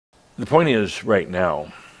The point is, right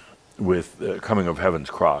now, with the coming of Heaven's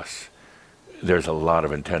Cross, there's a lot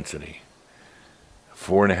of intensity.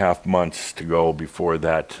 4.5 months to go before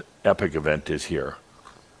that epic event is here.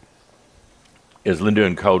 As Linda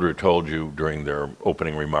and Calder told you during their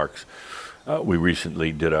opening remarks, we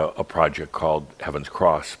recently did a project called Heaven's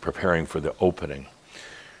Cross, preparing for the opening,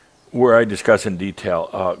 where I discuss in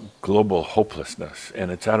detail global hopelessness, and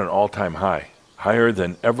it's at an all-time high, higher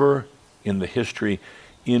than ever in the history,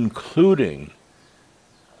 including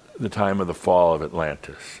the time of the fall of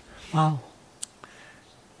Atlantis. Wow.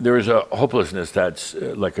 There is a hopelessness that's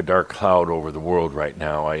like a dark cloud over the world right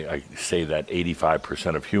now. I say that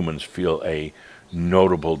 85% of humans feel a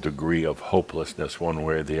notable degree of hopelessness one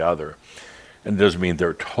way or the other. And it doesn't mean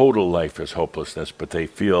their total life is hopelessness, but they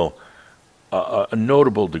feel a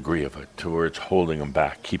notable degree of it to where it's holding them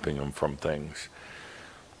back, keeping them from things.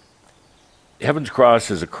 Heaven's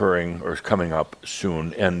Cross is occurring, or is coming up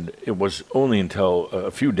soon, and it was only until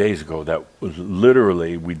a few days ago that was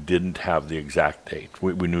literally we didn't have the exact date.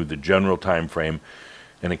 We knew the general time frame,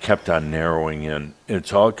 and it kept on narrowing in.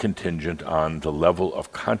 It's all contingent on the level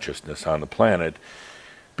of consciousness on the planet,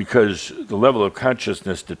 because the level of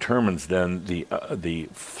consciousness determines then the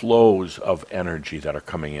flows of energy that are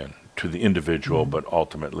coming in to the individual, but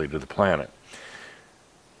ultimately to the planet.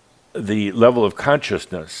 The level of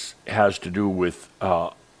consciousness has to do with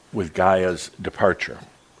Gaia's departure.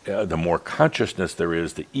 The more consciousness there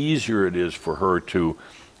is, the easier it is for her to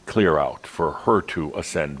clear out, for her to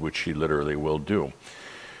ascend, which she literally will do.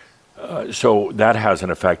 So that has an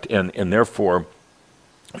effect, and therefore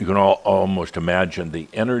you can almost imagine the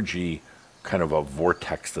energy, kind of a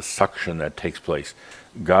vortex, the suction that takes place.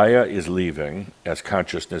 Gaia is leaving as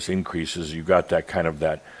consciousness increases. You got that kind of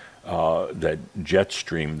that jet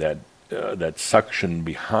stream, that suction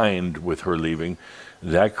behind with her leaving.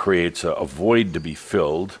 That creates a void to be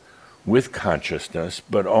filled with consciousness,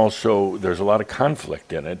 but also there's a lot of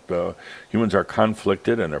conflict in it. Humans are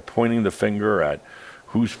conflicted and they're pointing the finger at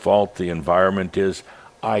whose fault the environment is.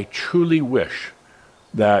 I truly wish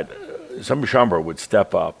that some Shaumbra would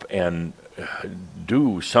step up and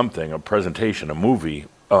do something, a presentation, a movie,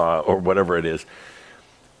 or whatever it is,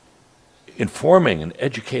 informing and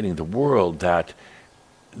educating the world that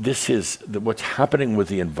this is what's happening with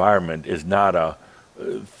the environment is not a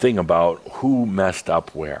thing about who messed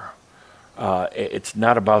up where. It's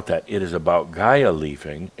not about that. It is about Gaia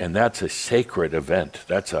leaving, and that's a sacred event.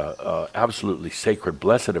 That's a absolutely sacred,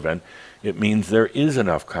 blessed event. It means there is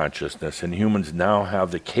enough consciousness, and humans now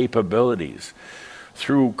have the capabilities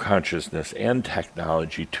through consciousness and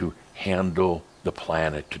technology to handle the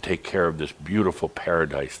planet, to take care of this beautiful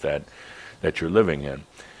paradise that you're living in.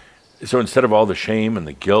 So instead of all the shame and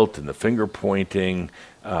the guilt and the finger pointing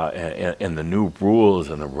and the new rules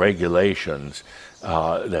and the regulations,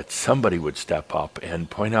 that somebody would step up and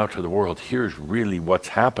point out to the world, here's really what's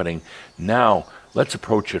happening. Now, let's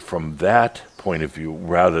approach it from that point of view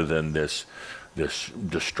rather than this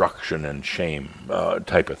destruction and shame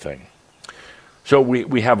type of thing. So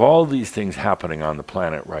we have all these things happening on the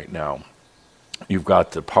planet right now. You've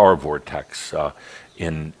got the power vortex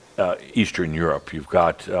in Eastern Europe. You've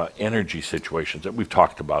got energy situations that we've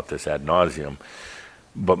talked about this ad nauseum.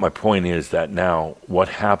 But my point is that now what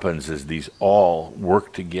happens is these all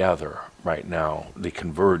work together right now. They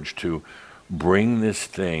converge to bring this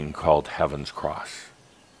thing called Heaven's Cross.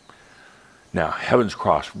 Now, Heaven's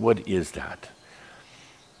Cross, what is that?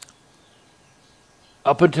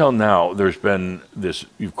 Up until now, there's been this,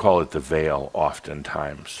 you call it the veil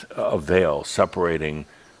oftentimes, a veil separating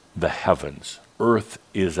the heavens. Earth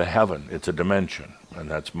is a heaven, it's a dimension, and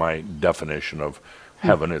that's my definition of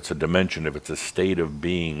heaven. It's a dimension. If it's a state of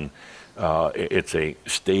being, it's a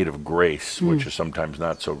state of grace, which is sometimes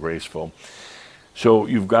not so graceful. So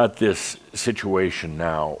you've got this situation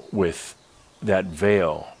now with that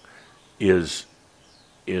veil is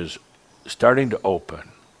starting to open.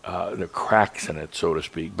 The cracks in it, so to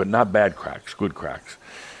speak, but not bad cracks, good cracks.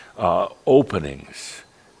 Openings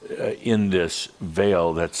in this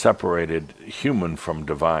veil that separated human from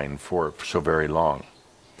divine for so very long.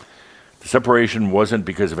 The separation wasn't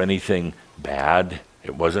because of anything bad.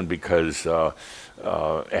 It wasn't because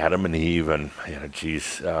Adam and Eve and,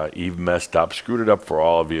 Eve messed up, screwed it up for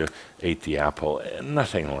all of you, ate the apple,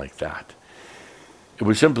 nothing like that. It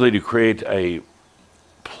was simply to create a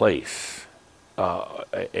place,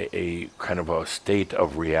 a kind of a state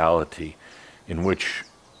of reality in which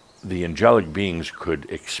the angelic beings could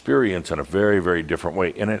experience in a very, very different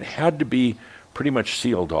way. And it had to be pretty much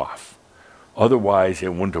sealed off. Otherwise,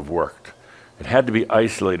 it wouldn't have worked. It had to be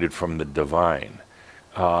isolated from the divine.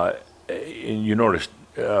 And you notice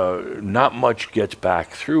not much gets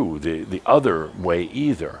back through the other way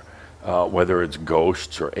either, whether it's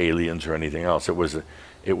ghosts or aliens or anything else. It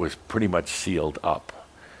was pretty much sealed up.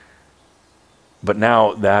 But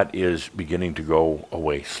now that is beginning to go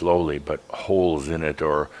away slowly, but holes in it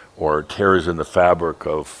or tears in the fabric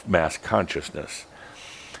of mass consciousness.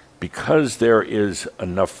 Because there is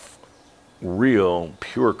enough real,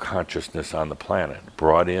 pure consciousness on the planet,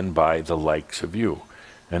 brought in by the likes of you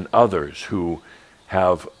and others who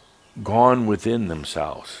have gone within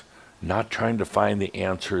themselves, not trying to find the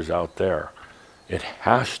answers out there. It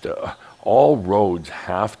has to, all roads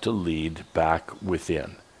have to lead back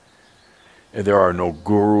within. There are no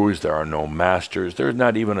gurus, there are no masters, there's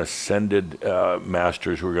not even ascended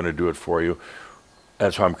masters who are going to do it for you.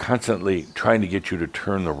 And so I'm constantly trying to get you to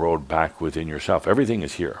turn the road back within yourself. Everything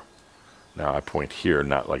is here. Now I point here,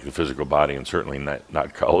 not like the physical body, and certainly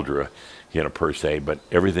not Cauldre, per se, but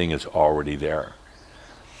everything is already there.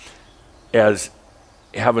 As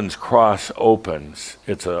Heaven's Cross opens,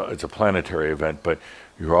 it's a planetary event, but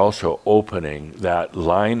you're also opening that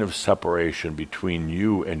line of separation between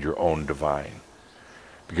you and your own divine.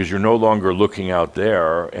 Because you're no longer looking out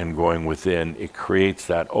there and going within. It creates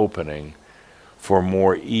that opening for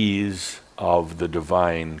more ease of the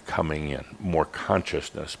divine coming in, more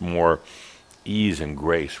consciousness, more ease and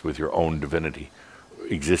grace with your own divinity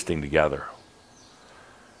existing together.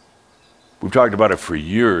 We've talked about it for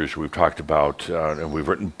years. We've talked about, and we've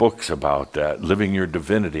written books about that, living your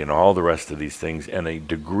divinity and all the rest of these things, and a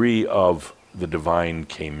degree of the divine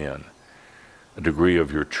came in. A degree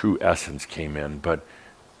of your true essence came in, but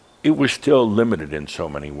it was still limited in so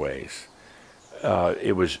many ways.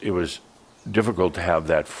 It was difficult to have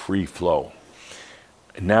that free flow.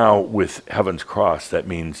 Now with Heaven's Cross, that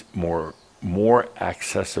means more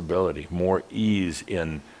accessibility, more ease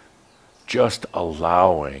in just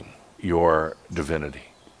allowing your divinity.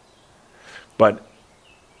 But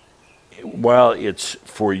while it's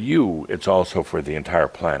for you, it's also for the entire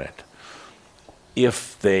planet.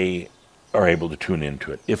 If they are able to tune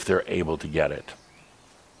into it, if they're able to get it,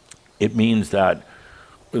 it means that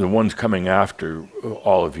the ones coming after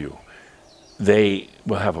all of you, they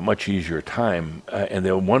will have a much easier time, and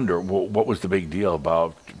they'll wonder, well, what was the big deal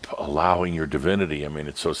about allowing your divinity? I mean,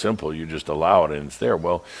 it's so simple. You just allow it and it's there.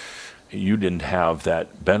 Well, you didn't have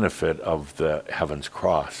that benefit of the Heaven's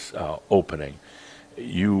Cross opening.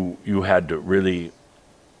 You had to really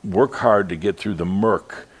work hard to get through the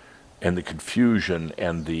murk and the confusion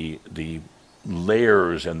and the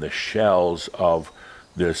layers and the shells of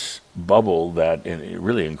this bubble that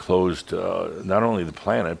really enclosed not only the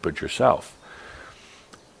planet but yourself.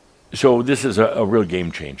 So this is a real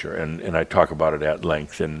game changer, and I talk about it at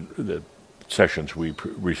length in the sessions we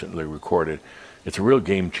recently recorded. It's a real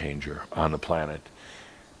game changer on the planet.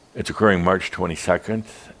 It's occurring March 22nd.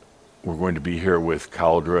 We're going to be here with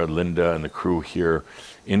Cauldre, Linda, and the crew here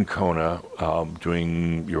in Kona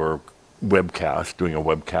doing a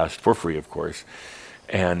webcast for free, of course,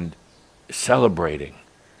 and celebrating,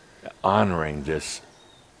 honoring this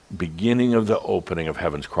beginning of the opening of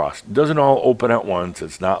Heaven's Cross. It doesn't all open at once.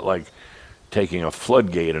 It's not like taking a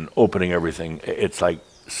floodgate and opening everything. It's like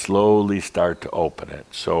slowly start to open it.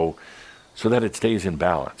 So that it stays in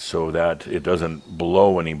balance, so that it doesn't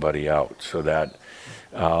blow anybody out, so that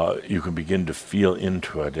you can begin to feel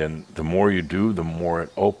into it. And the more you do, the more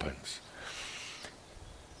it opens.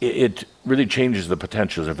 It really changes the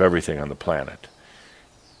potentials of everything on the planet.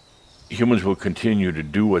 Humans will continue to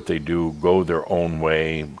do what they do, go their own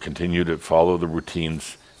way, continue to follow the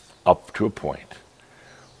routines up to a point.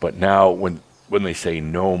 But now when they say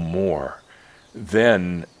no more,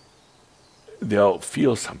 then they'll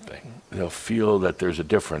feel something. They'll feel that there's a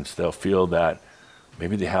difference. They'll feel that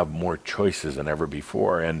maybe they have more choices than ever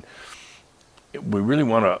before. And we really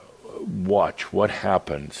want to watch what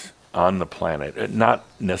happens on the planet, not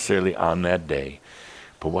necessarily on that day,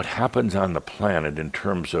 but what happens on the planet in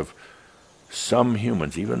terms of some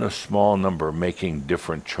humans, even a small number, making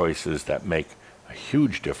different choices that make a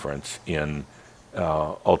huge difference in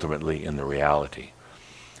ultimately in the reality.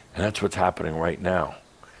 And that's what's happening right now.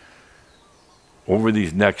 Over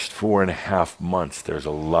these next 4.5 months, there's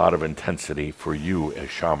a lot of intensity for you as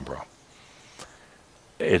Shaumbra.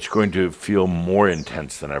 It's going to feel more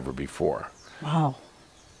intense than ever before. Wow.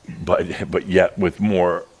 But yet with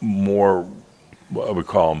more what we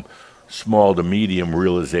call them, small to medium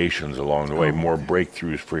realizations along the way, more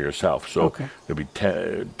breakthroughs for yourself. So there'll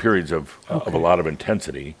be periods of a lot of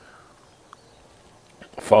intensity,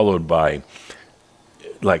 followed by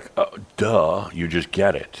like, you just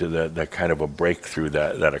get it, that kind of a breakthrough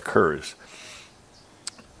that occurs.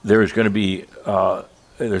 There's going to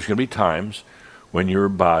be times when your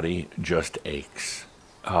body just aches.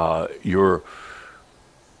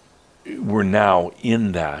 We're now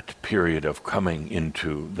in that period of coming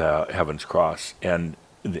into the Heaven's Cross, and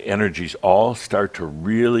the energies all start to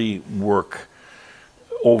really work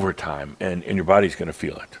overtime, and your body's going to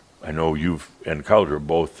feel it. I know you've and Cauldre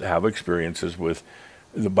both have experiences with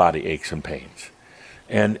the body aches and pains.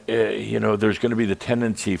 And, there's going to be the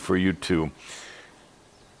tendency for you to,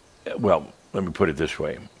 well, let me put it this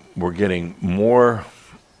way. We're getting more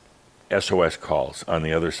SOS calls on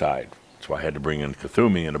the other side. That's why I had to bring in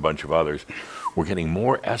Kathumi and a bunch of others. We're getting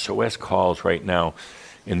more SOS calls right now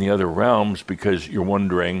in the other realms because you're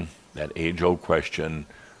wondering that age-old question,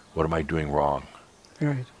 what am I doing wrong?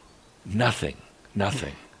 Right. Nothing.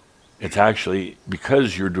 It's actually,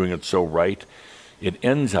 because you're doing it so right, it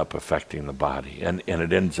ends up affecting the body, and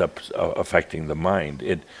it ends up affecting the mind.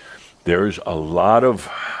 There's a lot of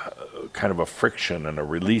kind of a friction and a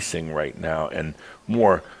releasing right now and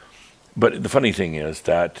more. But the funny thing is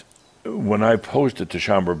that when I posed it to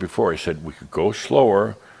Shaumbra before, I said we could go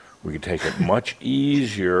slower, we could take it much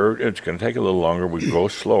easier. It's going to take a little longer. We could go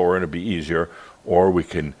slower and it'd be easier, or we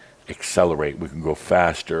can accelerate. We can go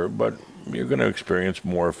faster, but you're going to experience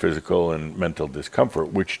more physical and mental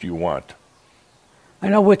discomfort. Which do you want? I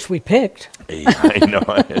know which we picked. Yeah, I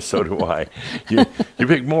know. So do I. You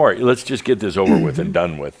pick more. Let's just get this over with and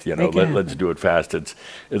done with. Let's do it fast. It's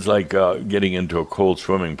like getting into a cold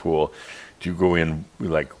swimming pool. Do you go in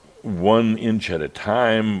like 1 inch at a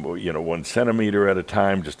time, 1 centimeter at a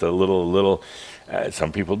time, just a little?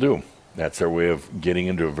 Some people do. That's their way of getting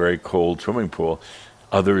into a very cold swimming pool.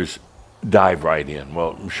 Others dive right in.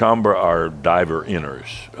 Well, Shaumbra are diver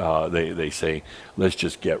inners. They say, let's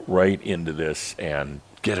just get right into this and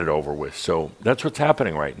get it over with. So that's what's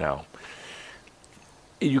happening right now.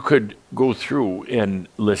 You could go through and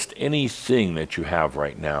list anything that you have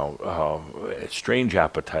right now, strange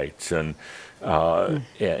appetites and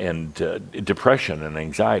depression and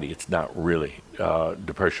anxiety. It's not really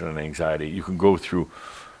depression and anxiety. You can go through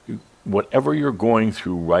whatever you're going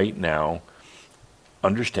through right now.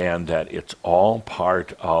 Understand that it's all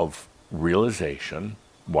part of realization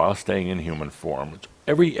while staying in human form. It's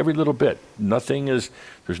every little bit.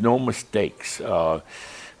 There's no mistakes. I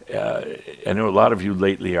know a lot of you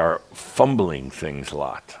lately are fumbling things a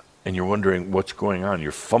lot, and you're wondering what's going on.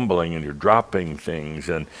 You're fumbling and you're dropping things,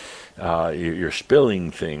 and you're spilling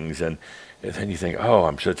things, and then you think, oh,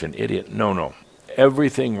 I'm such an idiot. No.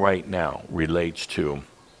 Everything right now relates to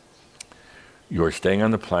you're staying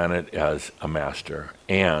on the planet as a master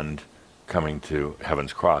and coming to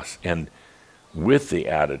Heaven's Cross. And with the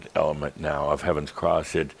added element now of Heaven's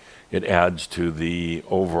Cross, it adds to the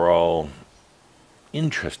overall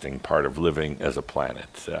interesting part of living as a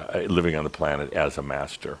planet, living on the planet as a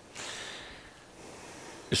master.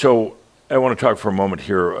 So I want to talk for a moment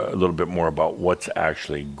here a little bit more about what's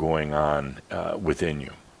actually going on within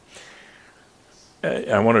you.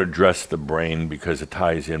 I want to address the brain because it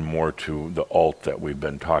ties in more to the alt that we've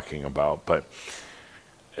been talking about. But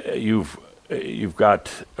you've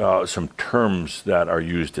got some terms that are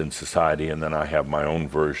used in society, and then I have my own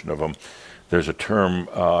version of them. There's a term,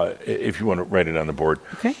 if you want to write it on the board.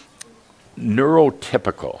 Okay.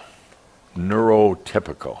 Neurotypical.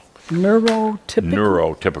 Neurotypical.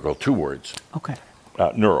 2 words. Okay.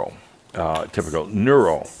 Typical.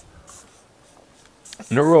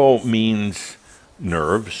 Neuro means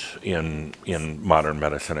nerves in modern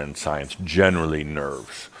medicine and science, generally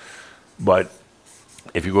nerves. But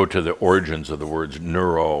if you go to the origins of the words,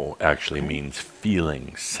 neuro actually means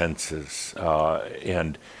feelings, senses.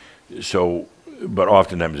 And so, but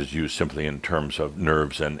oftentimes it's used simply in terms of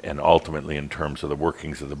nerves and ultimately in terms of the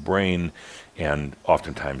workings of the brain and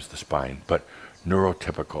oftentimes the spine. But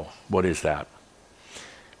neurotypical, what is that?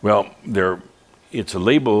 Well, it's a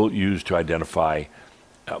label used to identify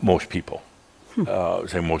most people.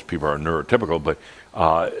 Say most people are neurotypical, but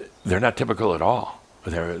they're not typical at all.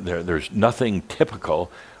 There's nothing typical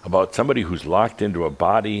about somebody who's locked into a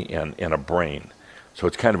body and a brain. So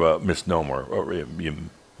it's kind of a misnomer, or you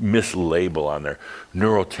mislabel on there.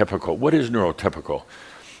 Neurotypical. What is neurotypical?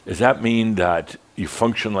 Does that mean that you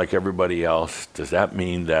function like everybody else? Does that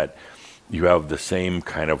mean that you have the same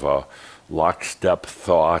kind of a lockstep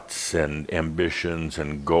thoughts and ambitions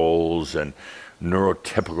and goals and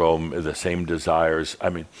neurotypical, the same desires? I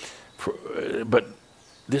mean, but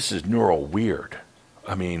this is neuro weird.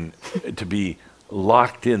 I mean, to be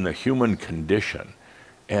locked in the human condition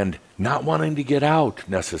and not wanting to get out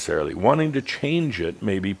necessarily, wanting to change it,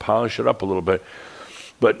 maybe polish it up a little bit.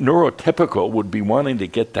 But neurotypical would be wanting to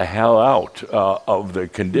get the hell out of the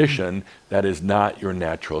condition that is not your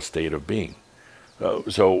natural state of being.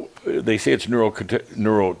 So they say it's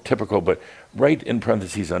neurotypical, but right in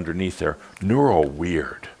parentheses underneath there, neuro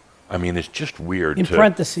weird. I mean, it's just weird. In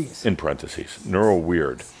parentheses. In parentheses, neuro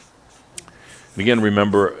weird. And again,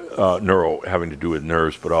 remember, neuro having to do with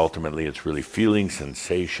nerves, but ultimately it's really feelings,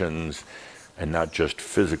 sensations, and not just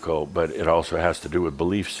physical, but it also has to do with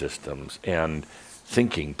belief systems and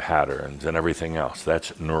thinking patterns and everything else.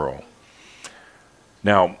 That's neuro.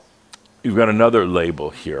 Now, you've got another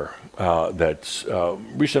label here that's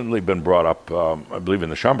recently been brought up, I believe, in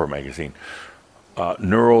the Shaumbra magazine,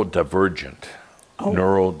 neurodivergent. Oh.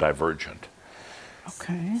 Neurodivergent.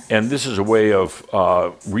 Okay. And this is a way of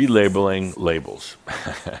relabeling labels.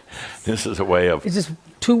 This is a way of... Is this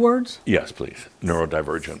 2 words? Yes, please.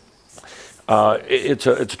 Neurodivergent. It's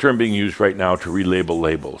a term being used right now to relabel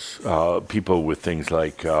labels. People with things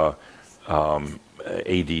like ADD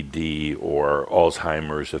or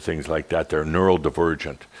Alzheimer's or things like that, they're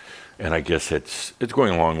neurodivergent. And I guess it's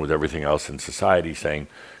going along with everything else in society saying,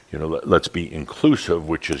 you know, let's be inclusive,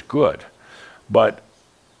 which is good. But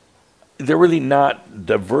they're really not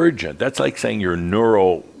divergent. That's like saying you're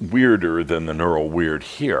neuro weirder than the neuro weird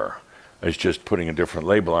here. It's just putting a different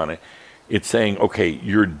label on it. It's saying, okay,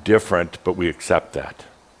 you're different, but we accept that.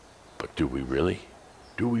 But do we really?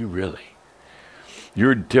 Do we really?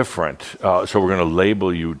 You're different, so we're going to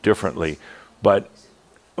label you differently. But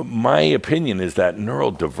my opinion is that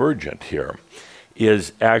neurodivergent here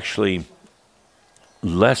is actually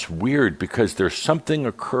less weird because there's something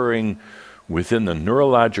occurring within the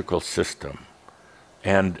neurological system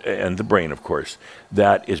and the brain, of course,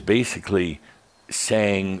 that is basically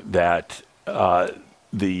saying that we're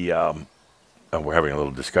having a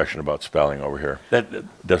little discussion about spelling over here.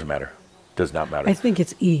 That doesn't matter. Does not matter. I think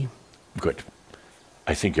it's E. Good.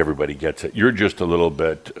 I think everybody gets it. You're just a little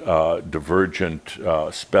bit divergent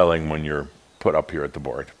spelling when you're put up here at the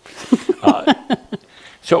board.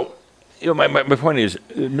 So, you know, my point is,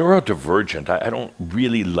 neurodivergent, I don't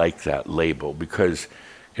really like that label because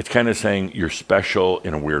it's kind of saying you're special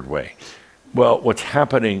in a weird way. Well, what's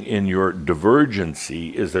happening in your divergency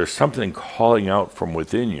is there's something calling out from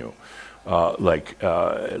within you, like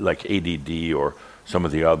ADD or some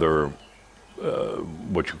of the other,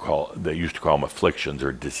 they used to call them afflictions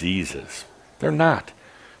or diseases. They're not.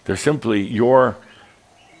 They're simply your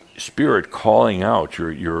spirit calling out,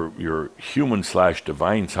 your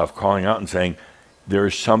human/divine self calling out and saying,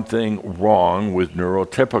 there's something wrong with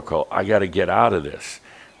neurotypical. I got to get out of this.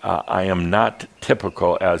 I am not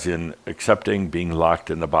typical as in accepting being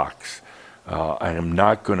locked in the box. I am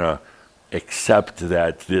not going to accept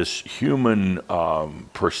that this human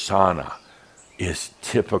persona is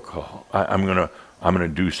typical. I'm gonna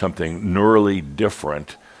do something neurally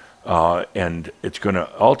different, and it's going to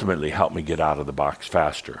ultimately help me get out of the box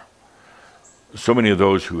faster. So many of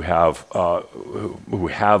those who have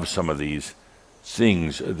some of these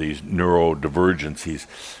things, these neurodivergencies,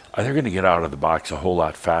 they're going to get out of the box a whole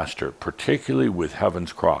lot faster, particularly with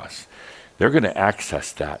Heaven's Cross. They're going to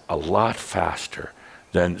access that a lot faster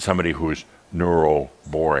than somebody who's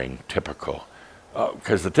neuro-boring, typical.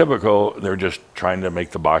 Because the typical, they're just trying to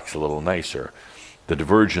make the box a little nicer. The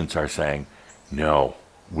divergents are saying, no,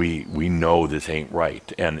 we know this ain't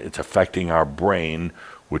right, and it's affecting our brain,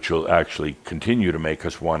 which will actually continue to make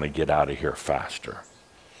us want to get out of here faster.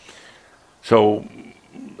 So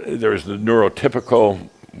there's the neurotypical,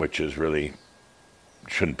 which is really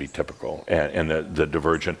shouldn't be typical, and the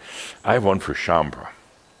divergent. I have one for Shaumbra,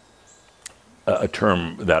 a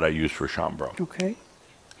term that I use for Shaumbra. Okay.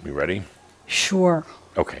 You ready? Sure.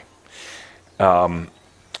 Okay. And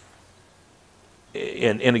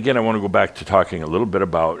again, I want to go back to talking a little bit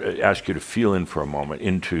about, ask you to feel in for a moment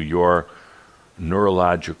into your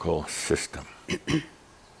neurological system. The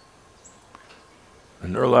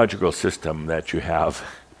neurological system that you have,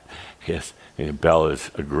 yes, Belle is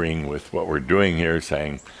agreeing with what we're doing here,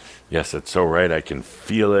 saying, yes, it's so right, I can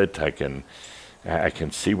feel it, I can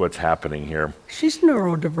see what's happening here. She's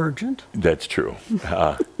neurodivergent. That's true.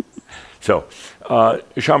 So,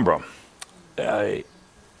 Shaumbra,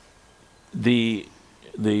 the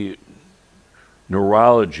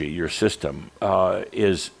neurology, your system,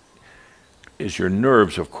 is your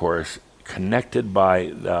nerves, of course, connected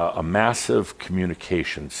by a massive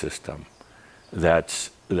communication system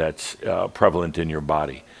that's prevalent in your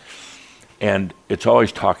body. And it's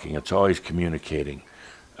always talking, it's always communicating.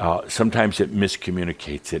 Sometimes it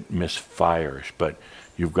miscommunicates, it misfires, but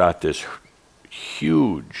you've got this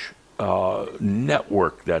huge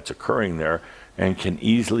network that's occurring there and can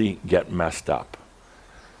easily get messed up.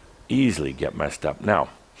 Easily get messed up. Now,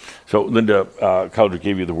 so Linda Calder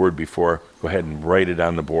gave you the word before. Go ahead and write it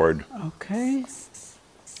on the board. Okay.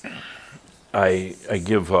 I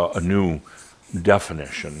give a new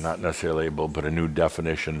definition, not necessarily label, but a new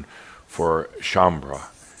definition for Shaumbra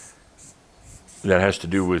that has to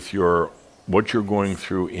do with what you're going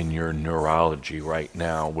through in your neurology right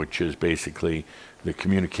now, which is basically the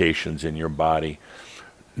communications in your body.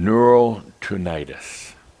 Neural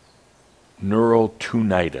tunitis. Neural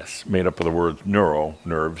tunitis, made up of the words neural,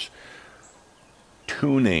 nerves,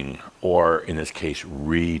 tuning, or in this case,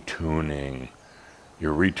 retuning.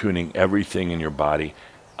 You're retuning everything in your body.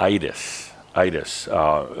 Itis,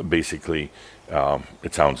 basically,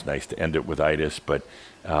 it sounds nice to end it with itis, but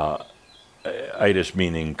itis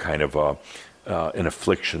meaning kind of an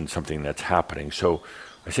affliction, something that's happening. So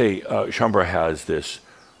I say Shaumbra has this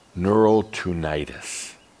neural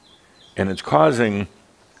tunitis, and it's causing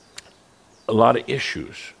a lot of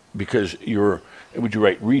issues because would you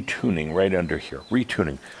write retuning right under here?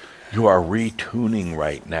 Retuning. You are retuning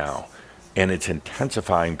right now, and it's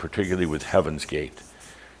intensifying, particularly with Heaven's Gate.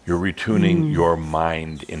 You're retuning your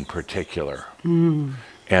mind in particular.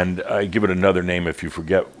 And I give it another name if you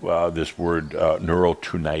forget this word, neural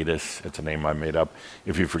tunitis. It's a name I made up.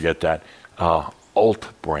 If you forget that, alt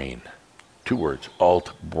brain. 2 words,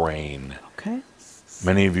 alt brain. Okay.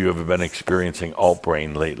 Many of you have been experiencing alt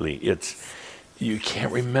brain lately. You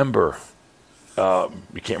can't remember.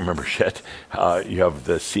 You can't remember shit. You have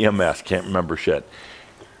the CMS, can't remember shit.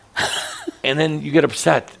 And then you get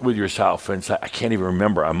upset with yourself and say, I can't even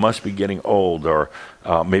remember. I must be getting old, or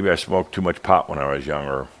maybe I smoked too much pot when I was young,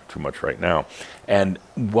 or too much right now. And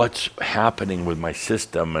what's happening with my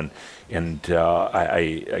system? And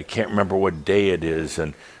I can't remember what day it is,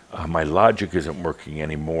 and my logic isn't working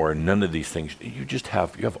anymore. None of these things. You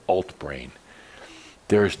have alt brain.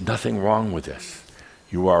 There's nothing wrong with this.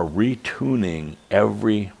 You are retuning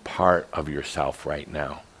every part of yourself right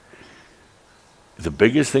now. The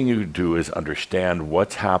biggest thing you can do is understand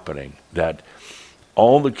what's happening, that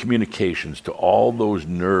all the communications to all those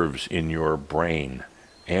nerves in your brain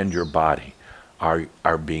and your body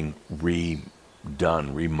are being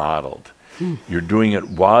redone, remodeled. You're doing it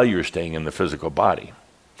while you're staying in the physical body.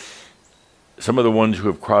 Some of the ones who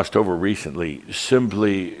have crossed over recently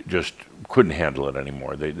simply just couldn't handle it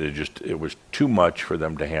anymore. It was too much for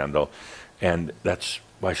them to handle, and that's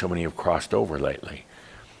why so many have crossed over lately.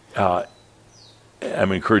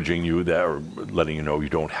 I'm encouraging you or letting you know you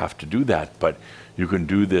don't have to do that, but you can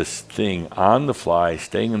do this thing on the fly,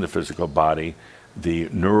 staying in the physical body, the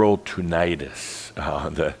neural tunitis,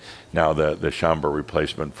 the Shaumbra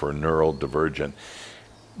replacement for neural divergent,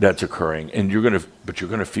 that's occurring, and you're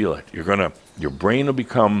gonna feel it. Your brain will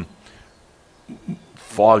become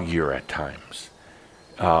foggier at times.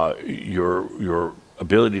 Your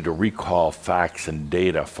ability to recall facts and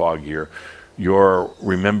data foggier. You're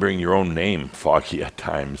remembering your own name foggy at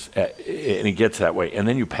times, and it gets that way. And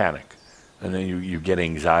then you panic, and then you get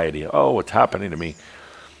anxiety. Oh, what's happening to me?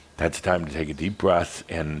 That's time to take a deep breath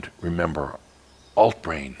and remember, alt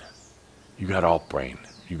brain. You got alt brain.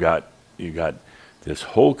 You got this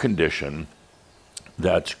whole condition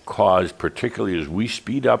that's caused, particularly as we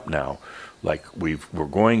speed up now, like we're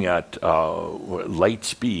going at light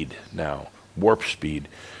speed now, warp speed,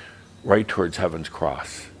 right towards Heaven's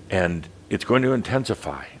Cross, and it's going to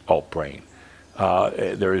intensify alt brain. But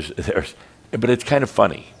it's kind of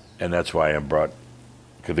funny, and that's why I brought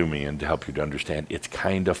Kadumi in to help you to understand. It's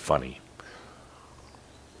kind of funny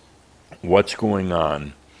what's going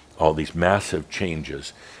on, all these massive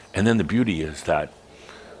changes, and then the beauty is that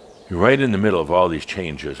you're right in the middle of all these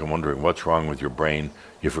changes and wondering what's wrong with your brain.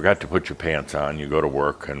 You forgot to put your pants on. You go to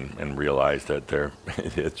work and realize that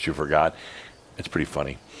you forgot. It's pretty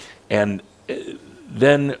funny, and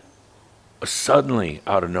then suddenly,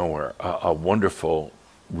 out of nowhere, a wonderful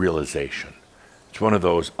realization. It's one of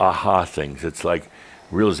those aha things. It's like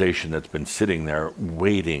realization that's been sitting there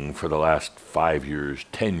waiting for the last 5 years,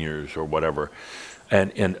 10 years, or whatever,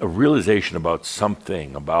 and a realization about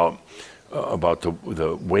something, about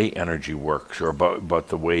the way energy works, or about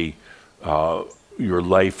the way your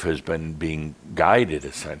life has been being guided,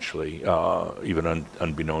 essentially, even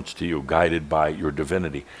unbeknownst to you, guided by your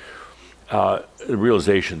divinity.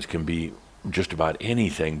 Realizations can be just about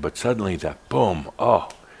anything, but suddenly that boom, oh.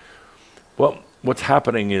 Well, what's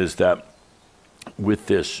happening is that with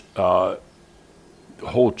this whole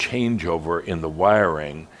changeover in the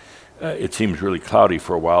wiring, it seems really cloudy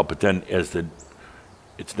for a while, but then it's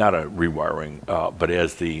not a rewiring, but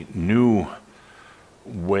as the new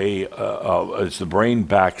way, as the brain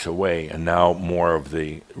backs away and now more of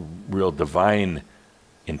the real divine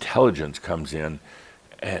intelligence comes in,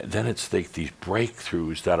 then it's these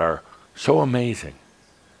breakthroughs that are so amazing,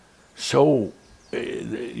 so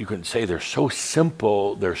you can say they're so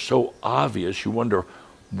simple, they're so obvious, you wonder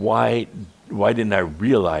why didn't I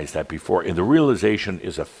realize that before? And the realization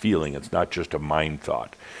is a feeling, it's not just a mind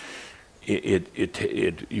thought. You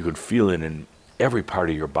can feel it in every part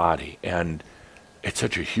of your body, and it's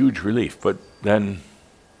such a huge relief. But then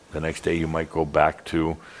the next day you might go back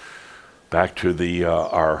to the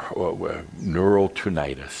our neural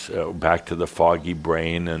tinnitus, back to the foggy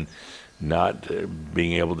brain and not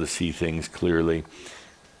being able to see things clearly.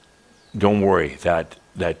 Don't worry,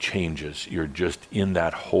 that changes. You're just in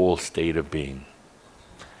that whole state of being.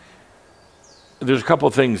 There's a couple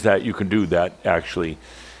of things that you can do that actually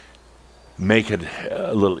make it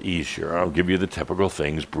a little easier. I'll give you the typical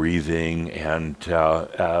things: breathing and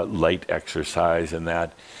light exercise, and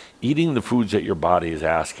that. Eating the foods that your body is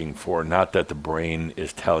asking for, not that the brain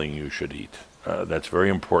is telling you should eat. That's very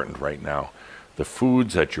important right now. The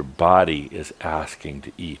foods that your body is asking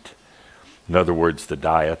to eat. In other words, the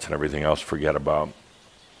diets and everything else, forget about.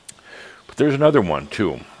 But there's another one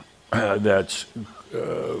too. That's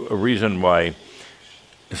a reason why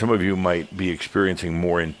some of you might be experiencing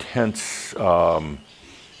more intense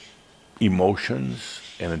emotions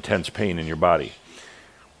and intense pain in your body.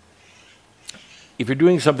 If you're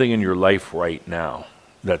doing something in your life right now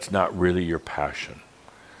that's not really your passion,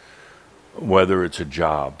 whether it's a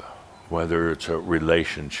job, whether it's a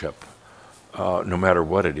relationship, no matter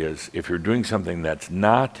what it is, if you're doing something that's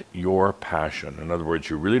not your passion, in other words,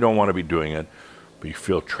 you really don't want to be doing it, but you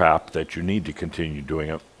feel trapped that you need to continue doing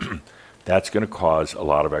it, that's going to cause a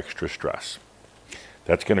lot of extra stress.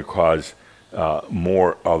 That's going to cause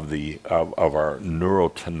more of our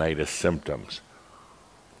neural tinnitus symptoms.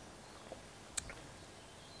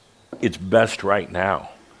 It's best right now,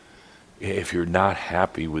 if you're not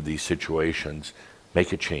happy with these situations,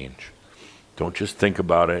 make a change. Don't just think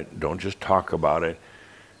about it. Don't just talk about it.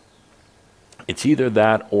 It's either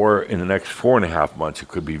that, or in the next 4.5 months, it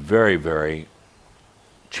could be very, very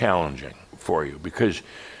challenging for you because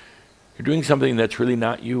you're doing something that's really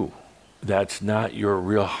not you. That's not your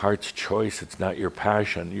real heart's choice. It's not your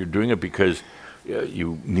passion. You're doing it because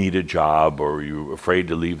you need a job, or you're afraid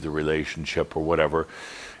to leave the relationship, or whatever.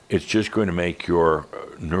 It's just going to make your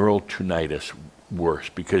neural tinnitus worse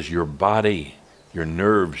because your body, your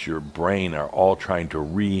nerves, your brain are all trying to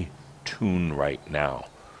retune right now.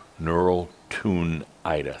 Neural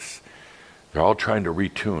tinnitus. They're all trying to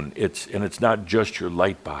retune. It's not just your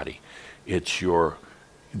light body. It's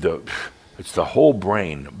the whole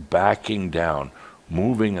brain backing down,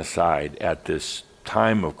 moving aside at this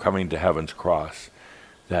time of coming to heaven's cross,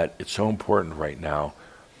 that it's so important right now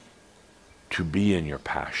to be in your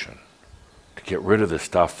passion, to get rid of the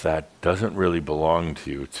stuff that doesn't really belong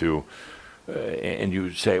to you, and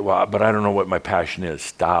you say, well, but I don't know what my passion is.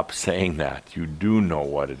 Stop saying that. You do know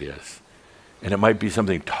what it is. And it might be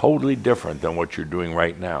something totally different than what you're doing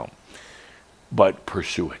right now. But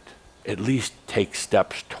pursue it. At least take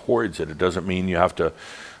steps towards it. It doesn't mean you have to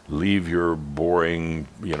leave your boring,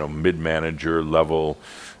 mid-manager level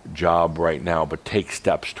job right now, but take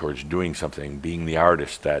steps towards doing something, being the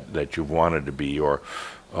artist that you've wanted to be, or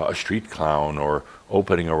a street clown, or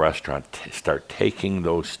opening a restaurant. Start taking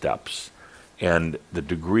those steps. And the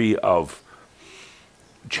degree of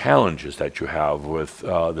challenges that you have with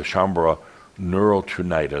the Shaumbra neural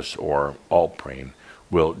tinnitus or alt brain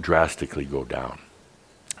will drastically go down.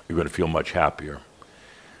 You're going to feel much happier.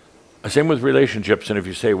 Same with relationships. And if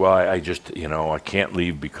you say, well, I just, I can't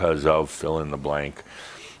leave because of fill in the blank,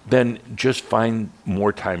 then just find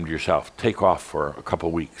more time to yourself. Take off for a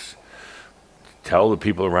couple weeks. Tell the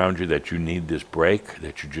people around you that you need this break,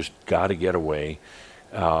 that you just got to get away,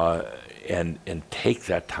 and take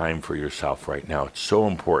that time for yourself right now. It's so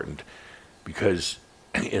important because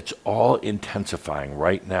it's all intensifying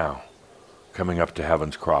right now, coming up to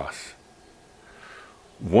heaven's cross.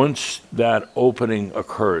 Once that opening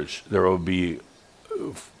occurs, there will be,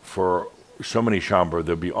 for so many Shaumbra,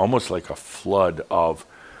 there'll be almost like a flood of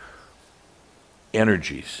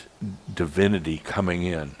energies, divinity coming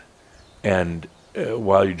in. And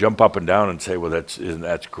while you jump up and down and say, well,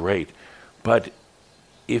 that's great, but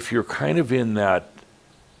if you're kind of in that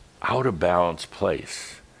out of balance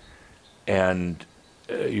place and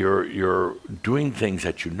you're doing things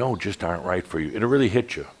that just aren't right for you, it'll really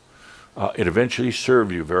hit you. It eventually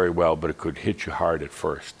served you very well, but it could hit you hard at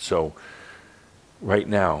first. So right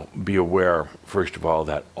now, be aware, first of all,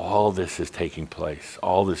 that all this is taking place.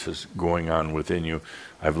 All this is going on within you.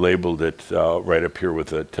 I've labeled it right up here with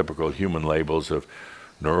the typical human labels of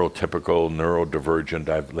neurotypical, neurodivergent.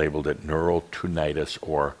 I've labeled it neural tinnitus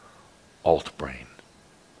or alt brain.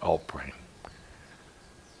 Alt brain.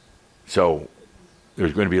 So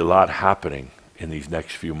there's going to be a lot happening in these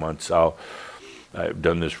next few months. I've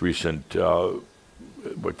done this recent,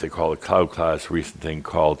 what they call a cloud class, recent thing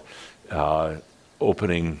called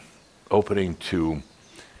opening to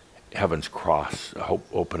heaven's cross,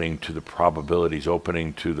 opening to the probabilities,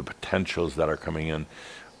 opening to the potentials that are coming in,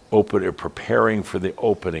 preparing for the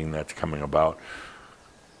opening that's coming about.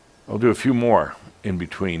 I'll do a few more in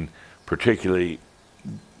between, particularly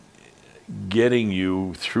getting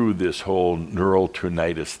you through this whole neural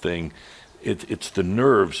tinnitus thing. It's the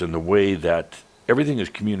nerves and the way that everything is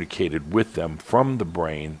communicated with them from the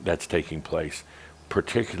brain that's taking place,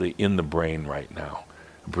 particularly in the brain right now,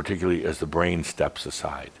 and particularly as the brain steps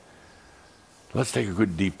aside. Let's take a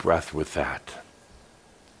good deep breath with that.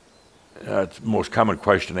 It's the most common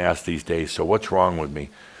question asked these days. So what's wrong with me?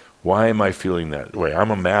 Why am I feeling that way?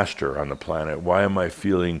 I'm a master on the planet. Why am I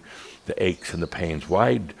feeling the aches and the pains?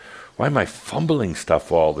 Why am I fumbling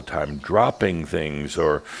stuff all the time, dropping things,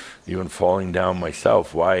 or even falling down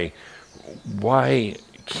myself? Why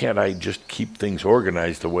can't I just keep things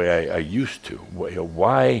organized the way I used to?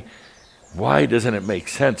 Why doesn't it make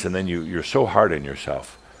sense? And then you're so hard on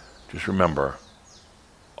yourself. Just remember,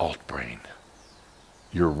 alt brain.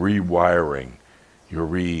 You're rewiring. You're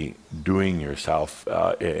redoing yourself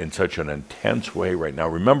in such an intense way right now.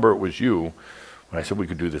 Remember, it was you, when I said we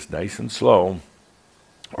could do this nice and slow,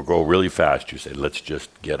 or go really fast, you say, let's just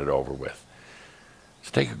get it over with.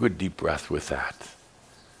 Let's take a good deep breath with that.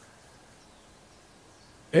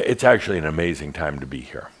 It's actually an amazing time to be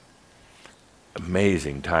here.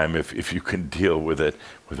 Amazing time if you can deal with it,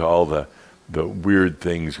 with all the weird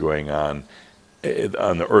things going on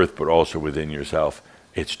the earth, but also within yourself.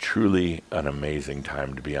 It's truly an amazing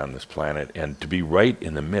time to be on this planet and to be right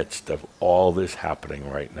in the midst of all this happening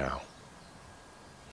right now.